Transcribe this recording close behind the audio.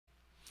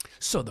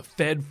So the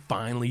Fed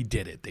finally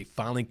did it. They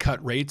finally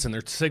cut rates, and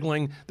they're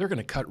signaling they're going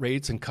to cut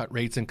rates and cut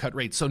rates and cut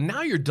rates. So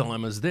now your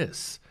dilemma is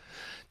this.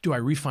 Do I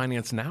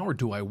refinance now or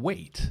do I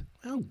wait?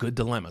 Well, good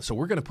dilemma. So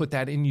we're going to put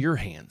that in your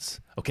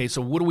hands. Okay,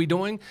 so what are we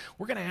doing?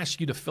 We're going to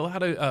ask you to fill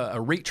out a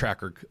rate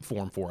tracker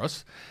form for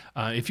us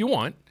if you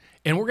want,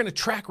 and we're going to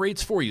track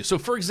rates for you. So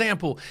for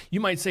example, you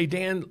might say,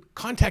 Dan,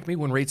 contact me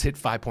when rates hit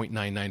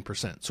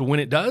 5.99%. So when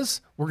it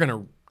does, we're going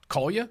to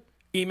call you,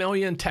 email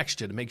you, and text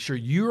you to make sure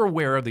you're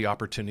aware of the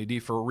opportunity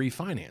for a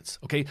refinance.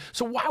 Okay,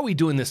 so why are we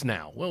doing this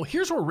now? Well,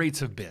 here's where rates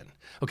have been.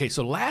 Okay,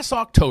 so last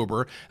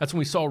October, that's when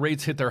we saw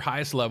rates hit their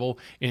highest level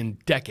in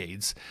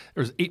decades.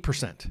 There was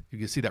 8%. You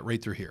can see that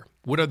right through here.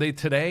 What are they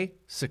today?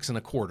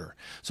 6.25%.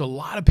 So a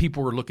lot of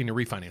people were looking to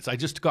refinance. I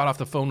just got off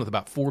the phone with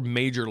about 4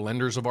 major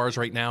lenders of ours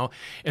right now,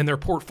 and their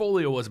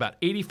portfolio was about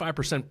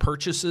 85%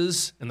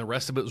 purchases, and the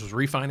rest of it was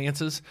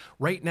refinances.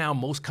 Right now,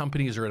 most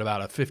companies are at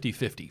about a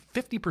 50-50.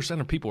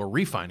 50% of people are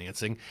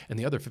refinancing, and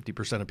the other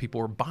 50% of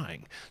people are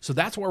buying. So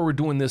that's why we're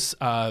doing this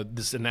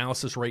this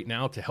analysis right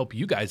now to help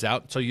you guys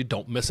out so you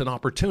don't miss an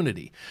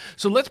opportunity.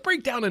 So let's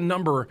break down a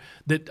number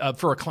that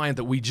for a client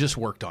that we just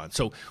worked on.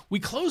 So we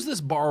closed this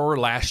borrower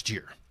last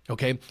year.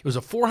 Okay, it was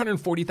a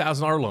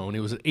 $440,000 loan. It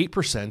was at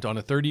 8% on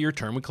a 30-year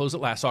term. We closed it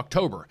last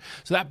October.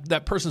 So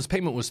that person's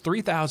payment was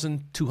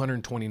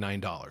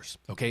 $3,229.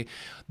 Okay,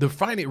 the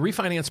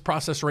refinance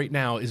process right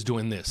now is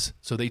doing this.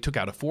 So they took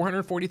out a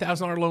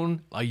 $440,000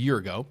 loan a year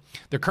ago.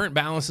 Their current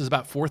balance is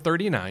about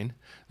 $439,000.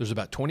 There's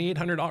about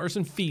 $2,800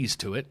 in fees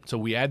to it. So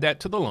we add that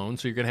to the loan.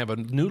 So you're going to have a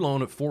new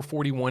loan at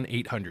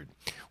 $441,800.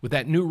 With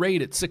that new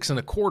rate at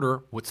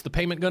 6.25%, what's the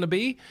payment going to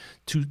be?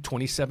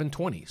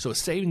 $227.20. So a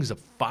savings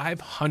of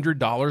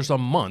 $500 a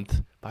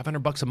month,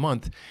 $500 a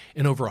month,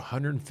 and over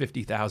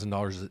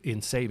 $150,000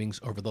 in savings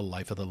over the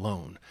life of the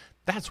loan.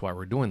 That's why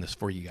we're doing this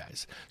for you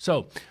guys.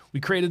 So we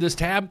created this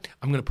tab.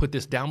 I'm going to put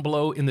this down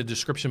below in the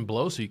description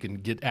below so you can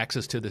get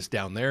access to this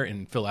down there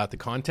and fill out the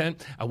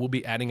content. I will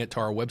be adding it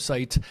to our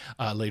website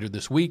later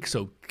this week.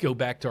 So go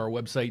back to our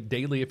website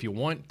daily if you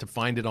want to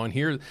find it on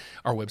here.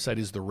 Our website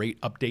is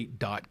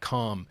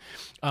therateupdate.com.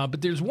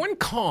 But there's one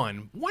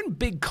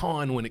big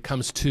con when it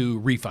comes to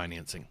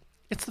refinancing.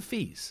 It's the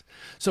fees.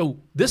 So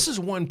this is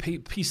one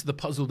piece of the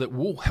puzzle that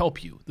will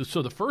help you.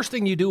 So the first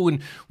thing you do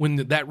when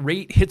that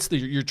rate hits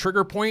your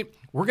trigger point,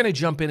 we're going to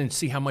jump in and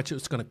see how much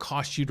it's going to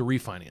cost you to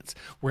refinance.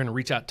 We're going to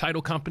reach out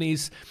title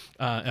companies,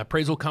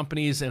 appraisal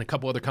companies, and a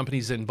couple other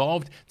companies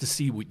involved to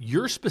see what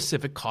your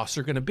specific costs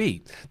are going to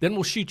be. Then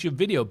we'll shoot you a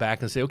video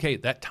back and say, okay,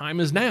 that time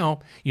is now.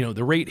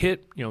 The rate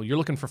hit. You're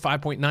looking for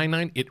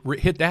 5.99. It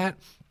hit that.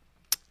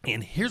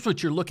 And here's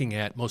what you're looking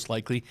at most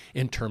likely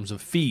in terms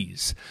of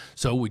fees.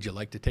 So would you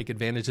like to take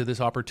advantage of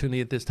this opportunity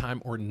at this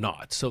time or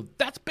not? So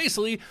that's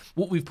basically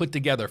what we've put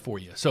together for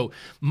you. So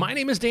my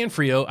name is Dan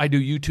Frio. I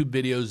do YouTube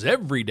videos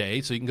every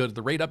day. So you can go to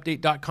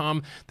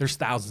therateupdate.com. There's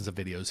thousands of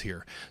videos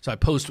here. So I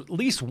post at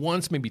least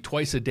once, maybe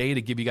twice a day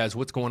to give you guys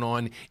what's going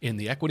on in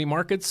the equity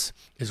markets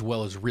as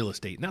well as real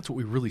estate. And that's what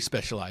we really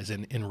specialize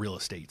in real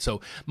estate.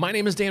 So my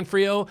name is Dan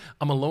Frio.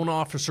 I'm a loan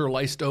officer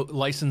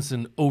licensed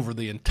in over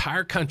the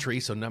entire country.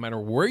 So no matter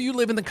where you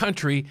live in the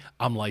country,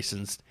 I'm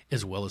licensed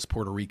as well as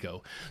Puerto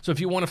Rico. So if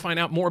you want to find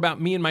out more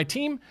about me and my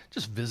team,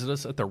 just visit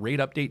us at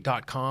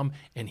therateupdate.com,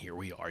 and here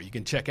we are. You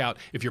can check out,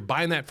 if you're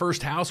buying that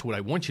first house, what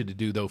I want you to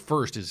do, though,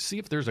 first is see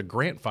if there's a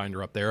grant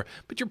finder up there,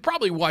 but you're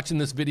probably watching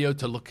this video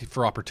to look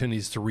for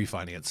opportunities to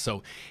refinance.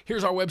 So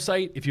here's our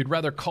website. If you'd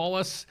rather call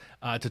us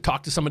to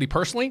talk to somebody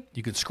personally,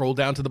 you can scroll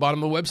down to the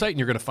bottom of the website, and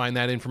you're going to find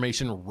that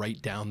information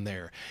right down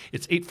there.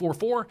 It's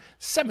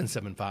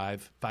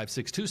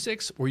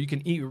 844-775-5626, or you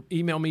can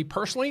email me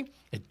personally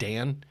at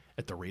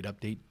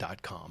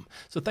dan@therateupdate.com.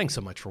 So thanks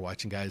so much for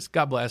watching, guys.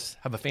 God bless.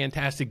 Have a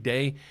fantastic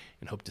day,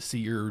 and hope to see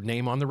your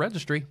name on the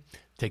registry.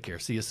 Take care.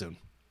 See you soon.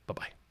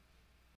 Bye-bye.